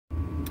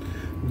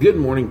Good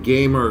morning,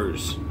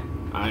 gamers.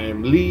 I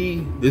am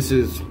Lee. This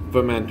is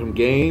Momentum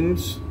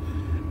Games,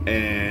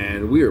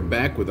 and we are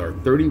back with our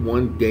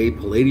 31-day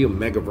Palladium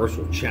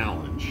Megaversal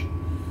challenge.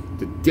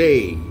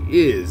 Today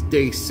is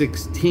day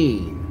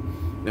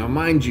 16. Now,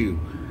 mind you,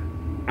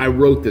 I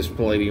wrote this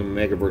Palladium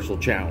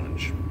Megaversal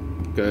challenge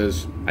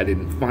because I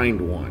didn't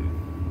find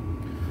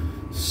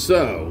one.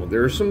 So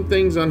there are some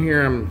things on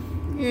here. I'm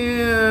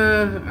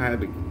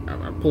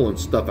pulling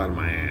stuff out of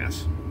my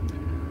ass.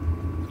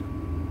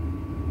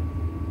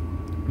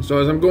 So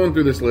as I'm going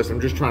through this list,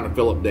 I'm just trying to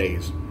fill up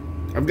days.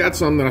 I've got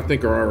some that I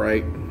think are all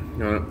right.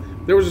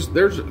 There's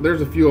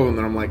a few of them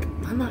that I'm like,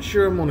 I'm not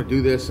sure I'm going to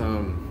do this.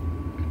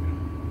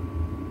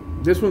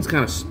 This one's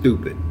kind of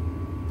stupid.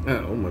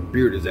 Oh, my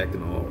beard is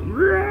acting all.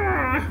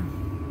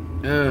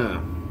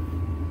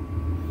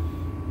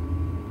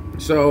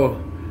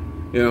 So,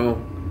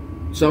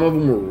 some of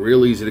them were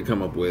real easy to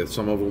come up with.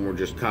 Some of them were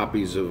just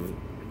copies of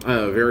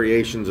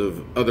variations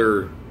of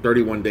other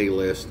 31-day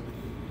lists.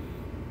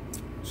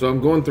 So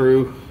I'm going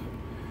through.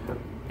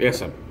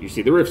 Yes, you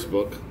see the Rifts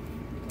book.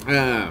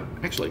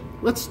 Actually,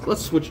 let's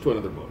switch to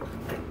another book.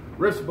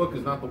 Rifts book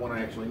is not the one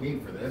I actually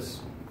need for this.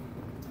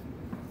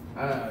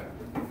 I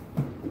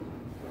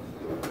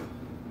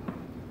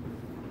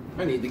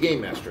need the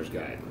Game Master's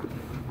Guide.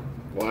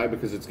 Why?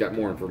 Because it's got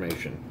more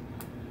information.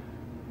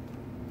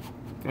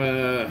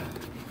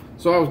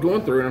 So I was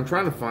going through and I'm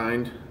trying to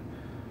find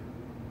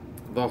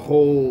the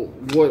whole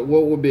what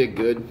would be a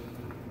good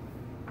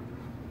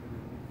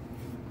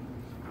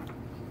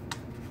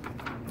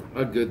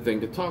thing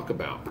to talk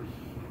about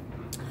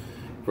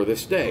for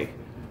this day.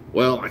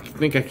 Well, I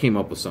think I came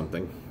up with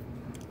something.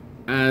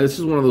 This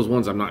is one of those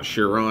ones I'm not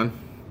sure on.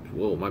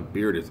 Whoa, my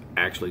beard is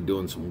actually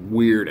doing some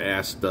weird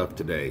ass stuff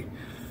today.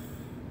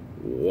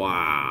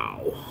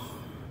 Wow.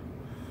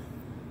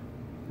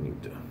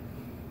 Need to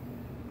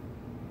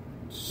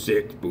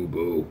sit,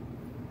 boo-boo.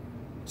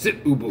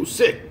 Sit, boo-boo,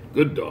 sit.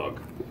 Good dog.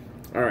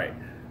 All right.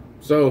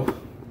 So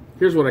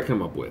here's what I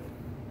come up with.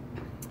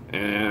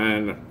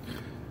 And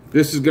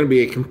this is going to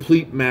be a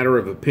complete matter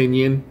of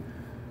opinion.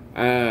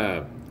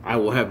 I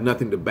will have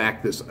nothing to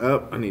back this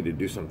up. I need to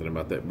do something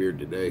about that beard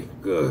today.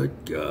 Good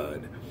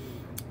God.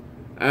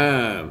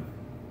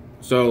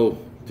 So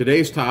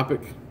today's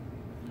topic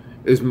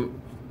is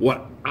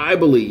what I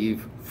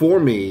believe, for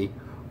me,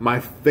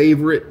 my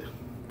favorite,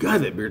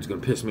 God, that beard's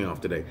going to piss me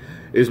off today,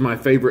 is my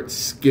favorite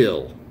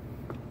skill.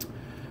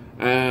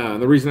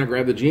 The reason I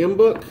grabbed the GM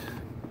book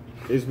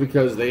is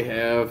because they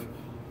have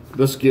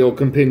the skill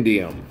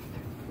compendium.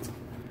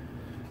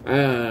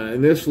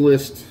 And this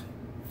lists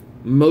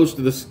most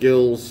of the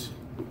skills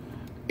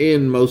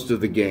in most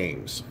of the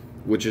games,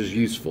 which is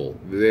useful,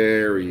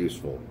 very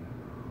useful.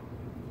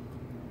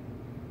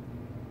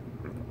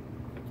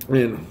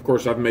 And of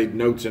course, I've made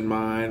notes in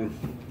mine,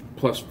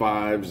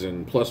 +5s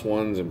and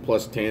 +1s and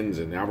 +10s,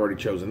 and I've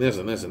already chosen this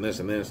and this and this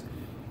and this.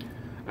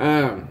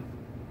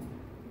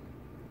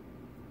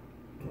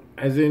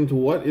 As into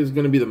what is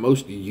going to be the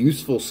most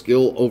useful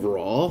skill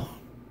overall,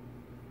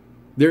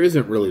 there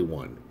isn't really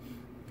one.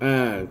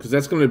 Because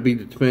that's going to be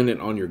dependent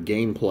on your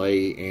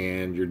gameplay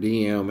and your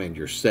DM and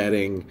your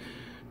setting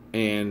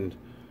and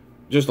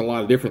just a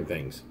lot of different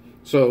things.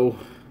 So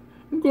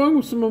I'm going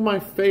with some of my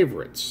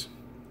favorites.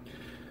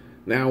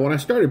 Now, when I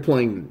started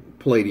playing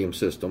Palladium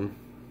system,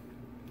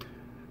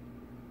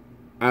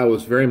 I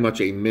was very much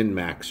a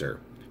min-maxer.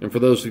 And for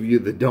those of you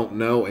that don't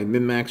know, a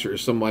min-maxer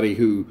is somebody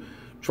who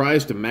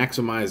tries to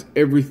maximize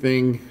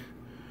everything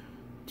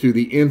to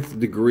the nth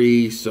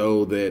degree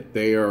so that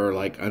they are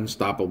like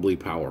unstoppably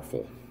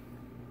powerful.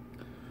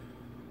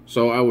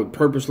 So I would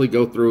purposely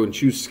go through and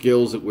choose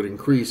skills that would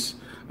increase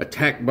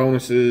attack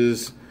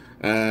bonuses,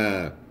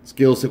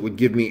 skills that would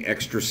give me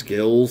extra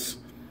skills,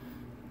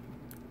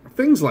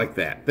 things like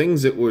that.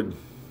 Things that would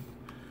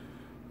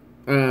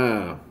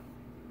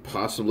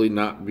possibly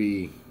not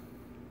be,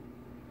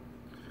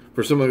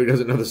 for somebody who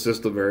doesn't know the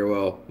system very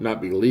well,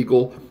 not be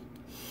legal,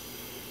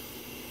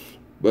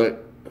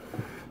 but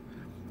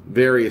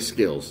various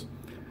skills.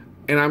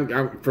 And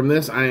I'm from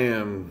this,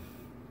 I'm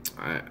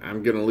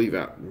gonna leave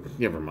out.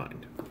 Never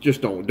mind.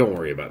 Just don't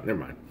worry about it. Never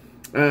mind.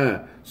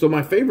 So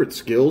my favorite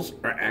skills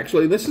are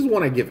actually, this is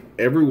one I give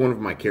every one of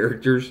my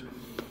characters.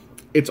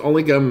 It's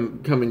only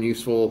come in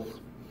useful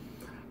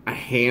a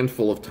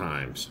handful of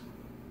times,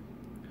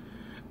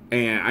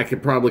 and I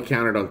could probably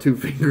count it on 2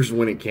 fingers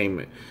when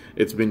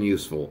it's been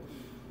useful.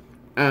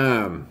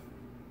 I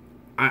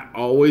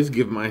always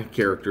give my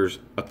characters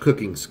a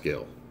cooking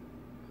skill.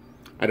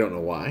 I don't know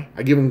why.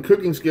 I give them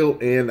cooking skill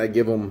and I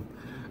give them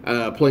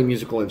play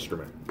musical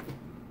instrument.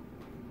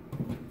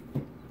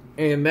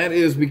 And that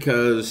is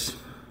because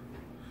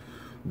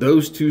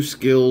those 2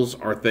 skills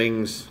are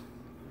things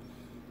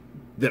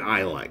that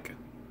I like.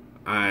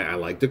 I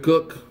like to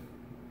cook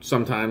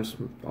sometimes,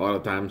 a lot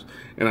of times,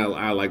 and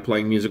I like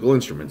playing musical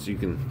instruments. You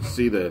can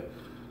see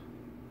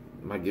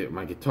my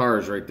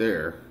guitars right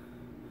there.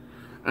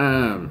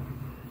 I'm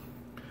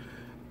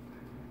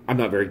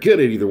not very good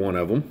at either one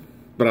of them,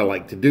 but I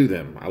like to do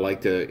them. I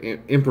like to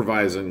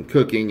improvise in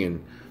cooking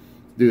and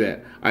do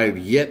that. I have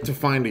yet to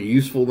find a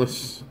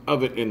usefulness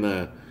of it in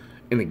the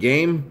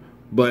game,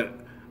 but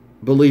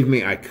believe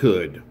me, I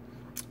could.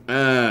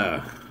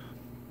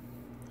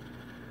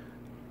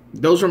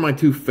 Those are my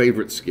two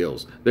favorite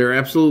skills. They're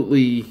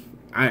absolutely,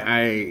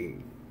 I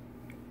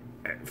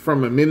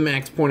from a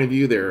min-max point of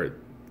view, they're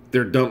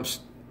dump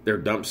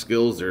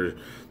skills.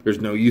 There's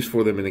no use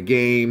for them in a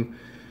game,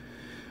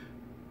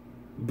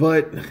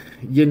 but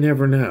you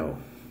never know.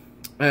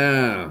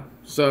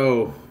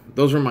 So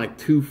those are my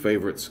two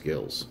favorite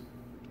skills.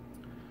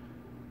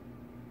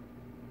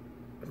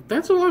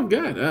 That's all I've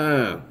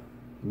got.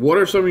 What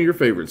are some of your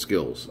favorite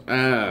skills?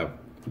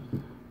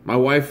 My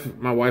wife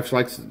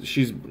likes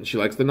she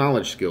likes the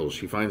knowledge skills.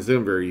 She finds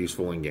them very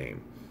useful in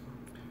game.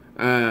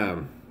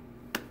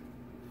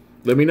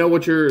 Let me know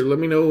what your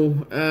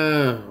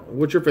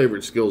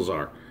favorite skills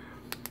are.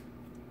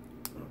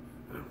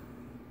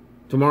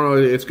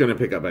 Tomorrow it's going to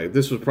pick up.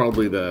 This one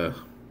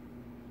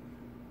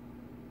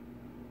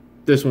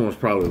was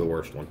probably the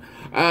worst one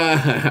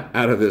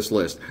out of this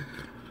list.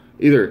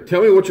 Either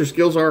tell me what your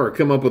skills are, or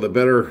come up with a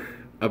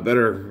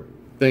better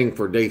thing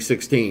for day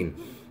 16.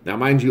 Now,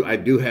 mind you, I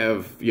do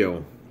have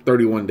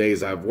 31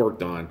 days I've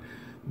worked on.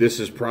 This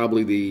was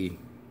the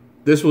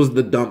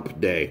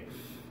dump day.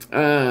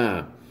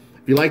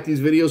 If you like these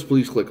videos,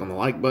 please click on the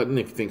like button.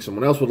 If you think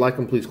someone else would like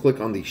them, please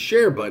click on the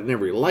share button.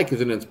 Every like is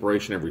an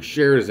inspiration, every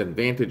share is an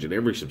advantage, and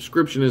every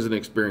subscription is an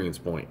experience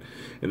point.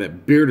 And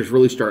that beard is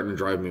really starting to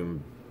drive me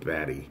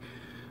batty.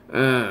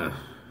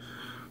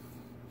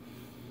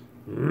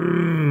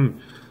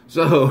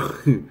 So,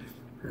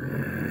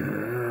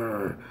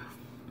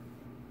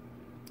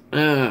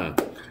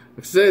 like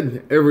I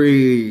said,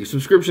 every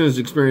subscription is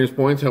experience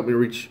points. Help me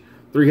reach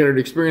 300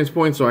 experience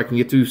points so I can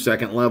get to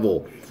second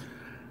level.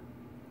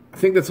 I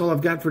think that's all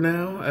I've got for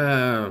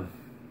now.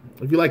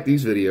 If you like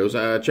these videos,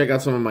 check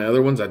out some of my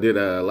other ones. I did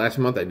last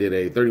month. I did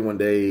a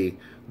 31-day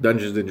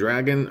Dungeons and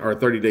Dragons, or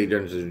 30-day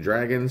Dungeons and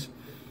Dragons.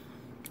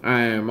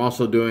 I am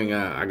also doing.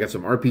 I got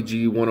some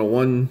RPG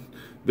 101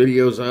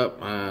 videos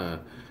up.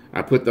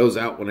 I put those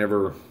out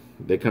whenever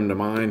they come to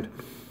mind.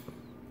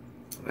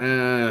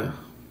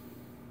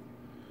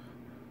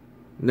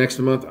 Next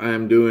month, I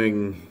am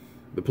doing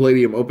the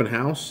Palladium open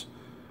house.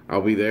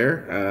 I'll be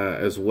there,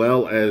 as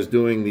well as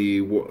doing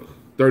the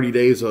 30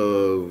 day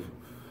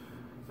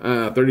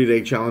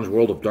challenge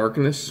World of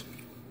Darkness.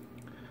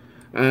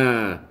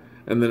 And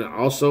then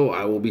also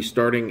I will be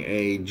starting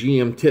a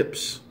GM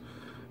tips.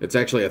 It's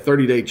actually a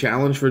 30-day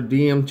challenge for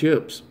DM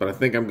tips, but I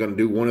think I'm going to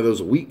do one of those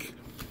a week.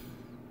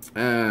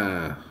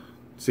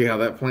 See how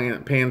that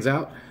pans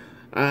out.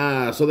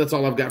 So that's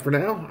all I've got for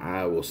now.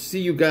 I will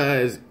see you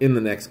guys in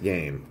the next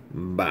game.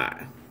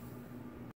 Bye.